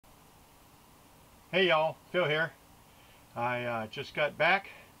Hey y'all, Phil here. I just got back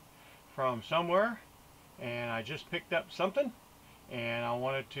from somewhere and I just picked up something and I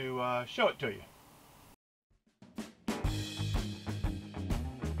wanted to show it to you.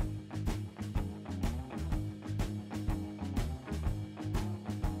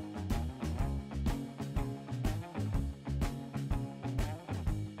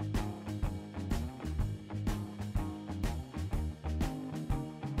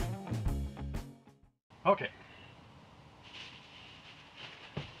 Okay.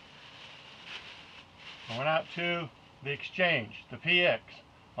 I went out to the exchange, the PX,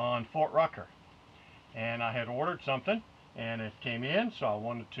 on Fort Rucker, and I had ordered something, and it came in, so I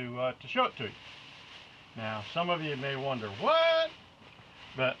wanted to show it to you. Now, some of you may wonder, what?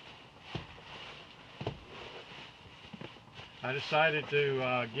 But I decided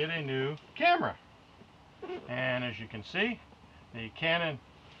to get a new camera, and as you can see, the Canon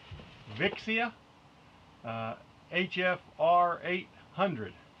Vixia HFR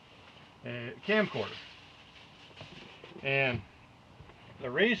 800 camcorder. And the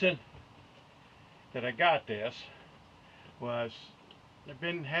reason that I got this was I've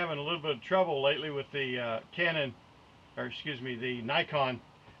been having a little bit of trouble lately with the the Nikon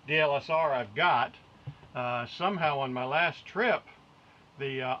DSLR I've got. Somehow on my last trip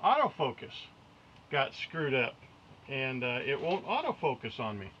the autofocus got screwed up and it won't autofocus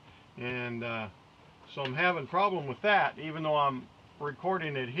on me, and so I'm having a problem with that, even though I'm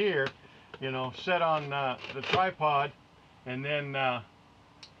recording it here, you know, set on the tripod and then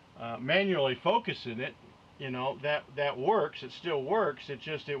manually focusing it. You know, that works. It still works.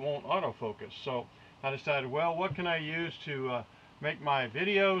 It won't autofocus. So I decided, well, what can I use to make my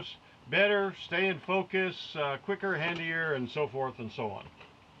videos better, stay in focus, quicker, handier, and so forth and so on.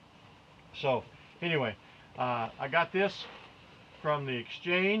 So anyway, I got this from the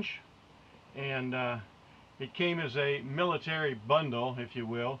exchange, and it came as a military bundle, if you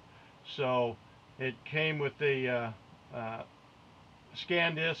will. So it came with the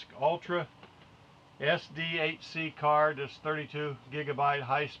ScanDisk Ultra SDHC card, this 32 gigabyte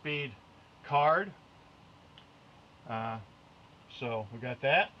high-speed card. So we got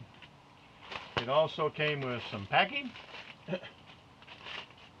that. It also came with some packing.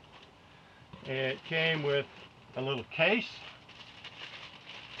 It came with a little case,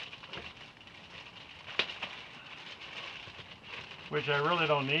 which I really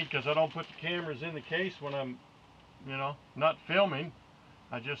don't need because I don't put the cameras in the case when I'm, you know, not filming.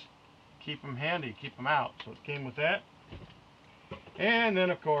 I just keep them handy, keep them out. So it came with that. And then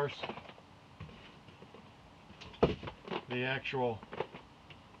of course the actual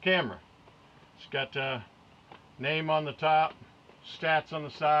camera. It's got a name on the top, stats on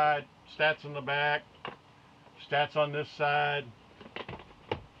the side, stats on the back, stats on this side.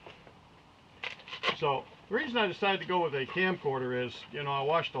 So the reason I decided to go with a camcorder is, you know, I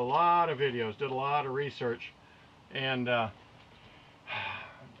watched a lot of videos, did a lot of research, and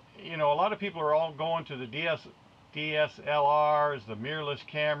you know, a lot of people are all going to the DSLRs, the mirrorless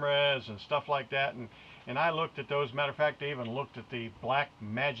cameras and stuff like that, and I looked at those. Matter of fact, I even looked at the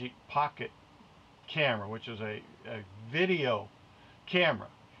Blackmagic Pocket camera, which is a video camera,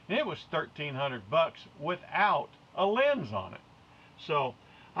 and it was $1,300 without a lens on it. So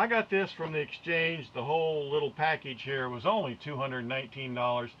I got this from the exchange. The whole little package here was only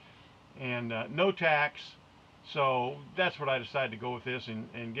 $219 and no tax. So that's what I decided to go with this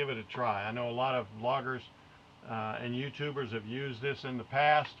and give it a try. I know a lot of vloggers and YouTubers have used this in the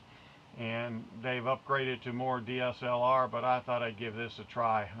past and they've upgraded to more DSLR, but I thought I'd give this a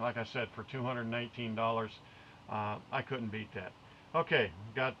try. Like I said, for $219, I couldn't beat that. Okay,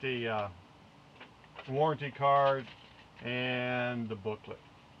 got the warranty card and the booklet.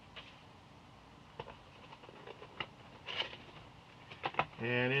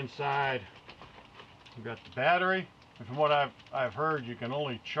 And inside we've got the battery. And from what I've heard, you can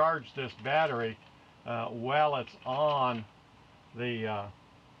only charge this battery while it's on the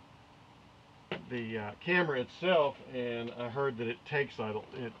camera itself, and I heard that it takes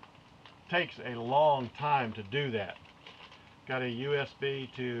a long time to do that. Got a USB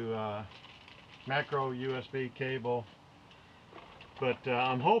to macro USB cable, but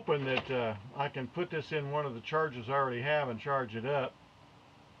I'm hoping that I can put this in one of the chargers I already have and charge it up,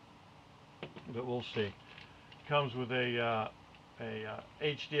 but we'll see. Comes with a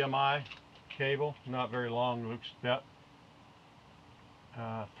HDMI cable, not very long, looks about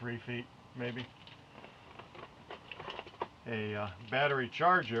 3 feet maybe. A battery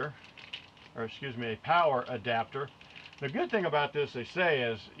charger, or excuse me, a power adapter. The good thing about this, they say,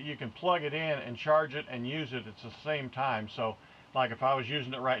 is you can plug it in and charge it and use it at the same time. So like if I was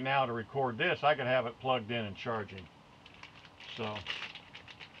using it right now to record this, I could have it plugged in and charging. So,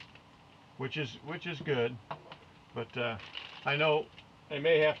 which is good. But I know they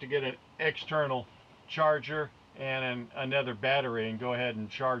may have to get an external charger and another battery and go ahead and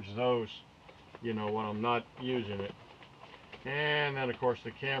charge those, you know, when I'm not using it. And then of course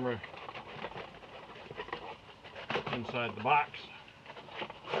the camera inside the box.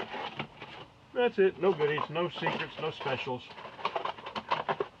 That's it. No goodies, no secrets, no specials.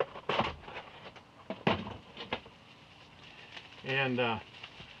 And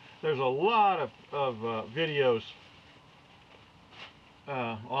there's a lot of videos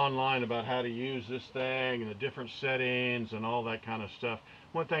online about how to use this thing and the different settings and all that kind of stuff.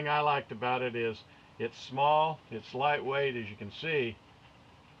 One thing I liked about it is it's small, it's lightweight, as you can see.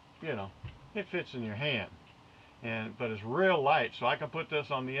 You know, it fits in your hand, but it's real light, so I can put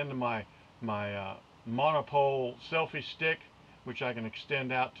this on the end of my monopole selfie stick, which I can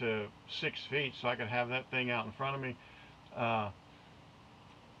extend out to 6 feet, so I can have that thing out in front of me.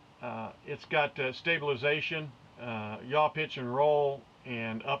 It's got stabilization, yaw, pitch, and roll,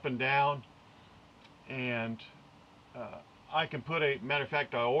 and up and down, and I can put matter of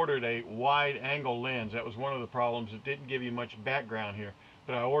fact, I ordered a wide angle lens. That was one of the problems. It didn't give you much background here,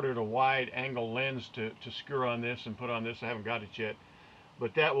 but I ordered a wide angle lens to screw on this and put on this. I haven't got it yet,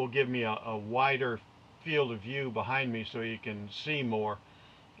 but that will give me a wider field of view behind me so you can see more.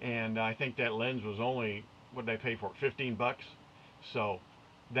 And I think that lens was only, what did I pay for it, 15 bucks? So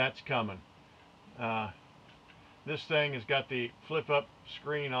that's coming. This thing has got the flip-up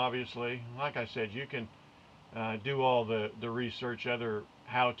screen, obviously. Like I said, you can do all the research, other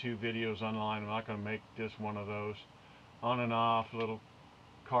how-to videos online. I'm not going to make this one of those. On and off, little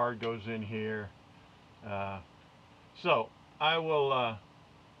card goes in here. So I will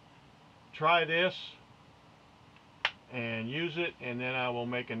try this and use it, and then I will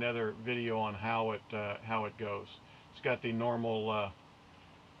make another video on how it goes. It's got the normal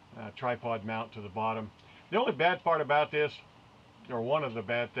tripod mount to the bottom. The only bad part about this, or one of the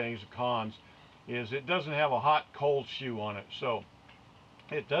bad things, the cons, is it doesn't have a hot cold shoe on it. So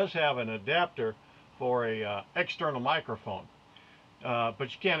it does have an adapter for a external microphone, but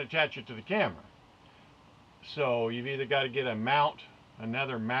you can't attach it to the camera. So you've either got to get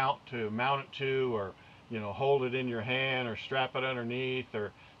another mount to mount it to, or you know, hold it in your hand, or strap it underneath,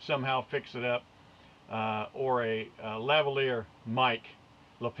 or somehow fix it up, or a lavalier mic,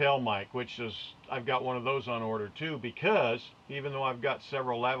 lapel mic, which is, I've got one of those on order too, because even though I've got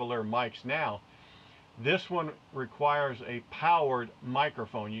several lavalier mics now, this one requires a powered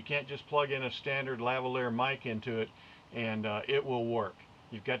microphone. You can't just plug in a standard lavalier mic into it and it will work.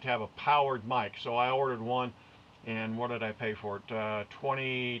 You've got to have a powered mic. So I ordered one, and what did I pay for it?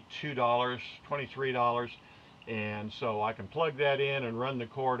 $22, $23. And so I can plug that in and run the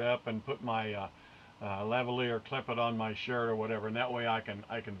cord up and put my lavalier, clip it on my shirt or whatever, and that way I can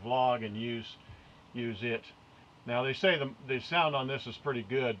vlog and use it. Now they say the sound on this is pretty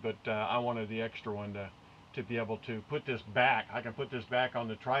good, but I wanted the extra one to be able to put this back. I can put this back on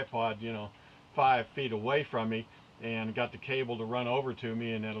the tripod, you know, 5 feet away from me, and got the cable to run over to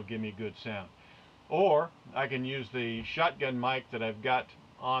me, and that'll give me good sound. Or I can use the shotgun mic that I've got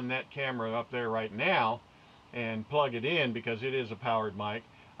on that camera up there right now and plug it in, because it is a powered mic.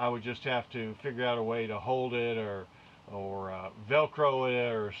 I would just have to figure out a way to hold it or Velcro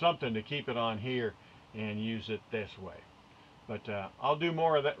it or something to keep it on here and use it this way. But I'll do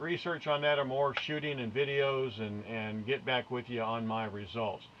more of that research on that, or more shooting and videos, and get back with you on my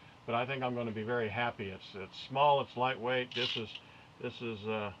results. But I think I'm going to be very happy. It's small, it's lightweight. This is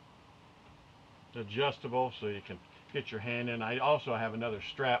adjustable, so you can get your hand in. I also have another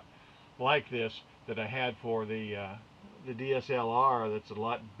strap like this that I had for the DSLR that's a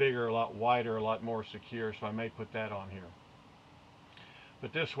lot bigger, a lot wider, a lot more secure, so I may put that on here.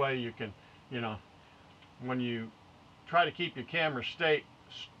 But this way you can, you know, when you try to keep your camera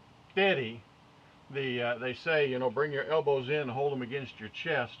steady, they say, you know, bring your elbows in, hold them against your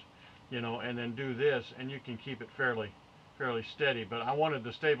chest, you know, and then do this, and you can keep it fairly steady. But I wanted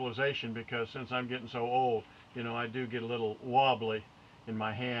the stabilization, because since I'm getting so old, you know, I do get a little wobbly in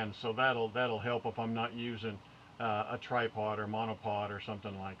my hands, so that'll help if I'm not using a tripod or monopod or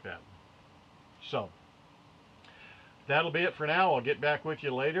something like that. So that'll be it for now. I'll get back with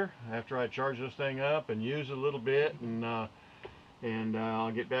you later after I charge this thing up and use it a little bit, and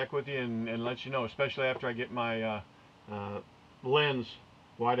I'll get back with you and let you know, especially after I get my lens,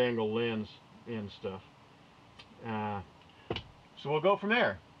 wide angle lens and stuff. So we'll go from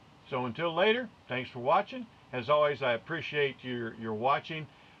there. So until later, thanks for watching. As always, I appreciate your watching,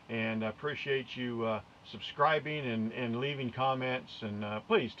 and I appreciate you subscribing and leaving comments, and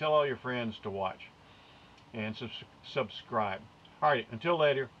please tell all your friends to watch and subscribe. Alright, until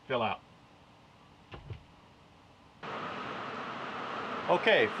later, Phil out.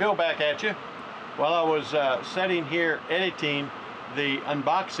 Okay, Phil back at you. While I was sitting here editing the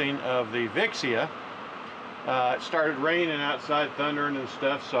unboxing of the Vixia, it started raining outside, thundering and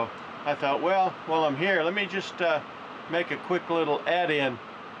stuff, so I thought, well, while I'm here, let me just make a quick little add-in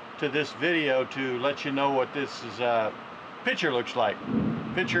to this video to let you know what this is, picture looks like,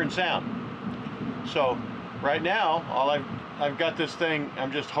 picture and sound. So right now, I've got this thing,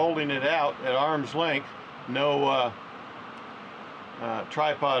 I'm just holding it out at arm's length, no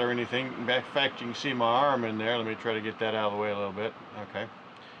tripod or anything. In fact, you can see my arm in there. Let me try to get that out of the way a little bit. Okay,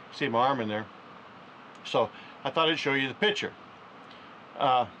 see my arm in there. So I thought I'd show you the picture.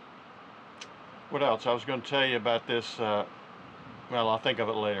 What else? I was going to tell you about this. Well, I'll think of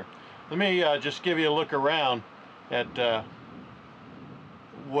it later. Let me just give you a look around at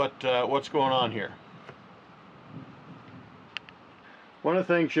what's going on here. One of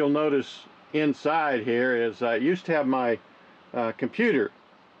the things you'll notice inside here is I used to have my computer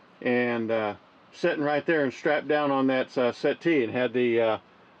and sitting right there and strapped down on that settee, and had the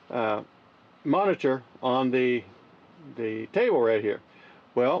monitor on the table right here.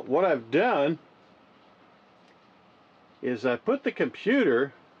 Well, what I've done is I put the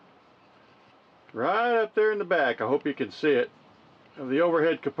computer right up there in the back. I hope you can see it, of the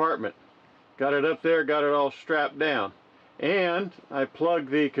overhead compartment. Got it up there, got it all strapped down, and I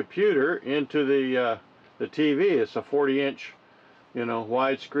plugged the computer into the TV. It's a 40-inch, you know,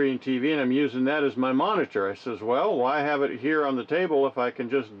 widescreen TV, and I'm using that as my monitor. I says, well, why have it here on the table if I can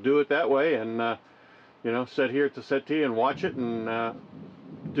just do it that way and you know, sit here at the settee and watch it and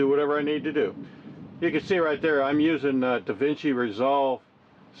do whatever I need to do. You can see right there I'm using DaVinci Resolve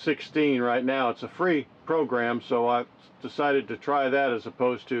 16 right now. It's a free program, so I decided to try that as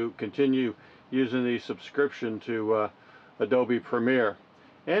opposed to continue using the subscription to Adobe Premiere.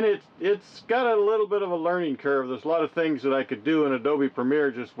 And it's got a little bit of a learning curve. There's a lot of things that I could do in Adobe Premiere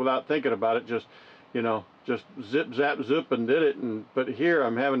just without thinking about it, just, you know, just zip, zap, zoop and did it. But here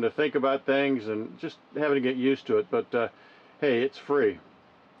I'm having to think about things and just having to get used to it. But hey, it's free.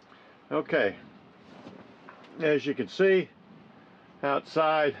 Okay, as you can see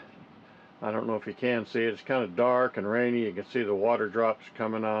outside, I don't know if you can see it, it's kind of dark and rainy. You can see the water drops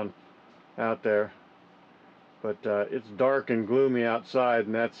coming on out there. But it's dark and gloomy outside,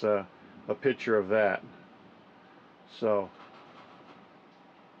 and that's a picture of that. So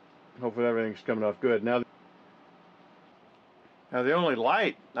hopefully everything's coming off good. Now the only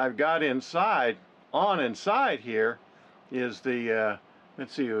light I've got inside here is the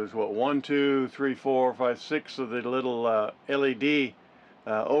let's see, it was what, 1, 2, 3, 4, 5, 6 of the little LED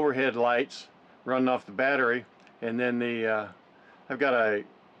overhead lights running off the battery, and then the I've got a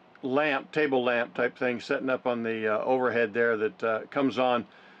lamp, table lamp type thing setting up on the overhead there that comes on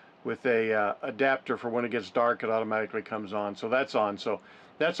with a adapter for when it gets dark. It automatically comes on, so that's on. So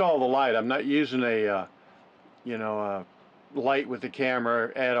that's all the light. I'm not using a you know, light with the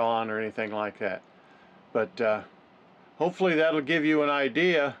camera add-on or anything like that. But hopefully that'll give you an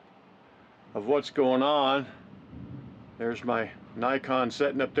idea of what's going on. There's my Nikon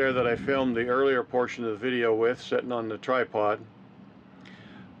sitting up there that I filmed the earlier portion of the video with, sitting on the tripod.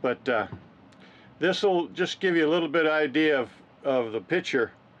 But this will just give you a little bit of idea of the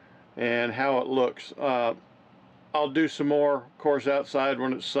picture and how it looks. I'll do some more, of course, outside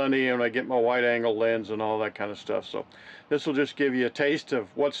when it's sunny and I get my wide angle lens and all that kind of stuff. So this will just give you a taste of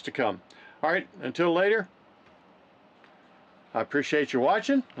what's to come. Alright, until later, I appreciate you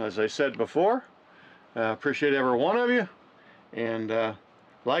watching. As I said before, I appreciate every one of you. And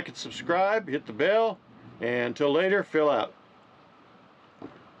like and subscribe, hit the bell. And until later, Phil out.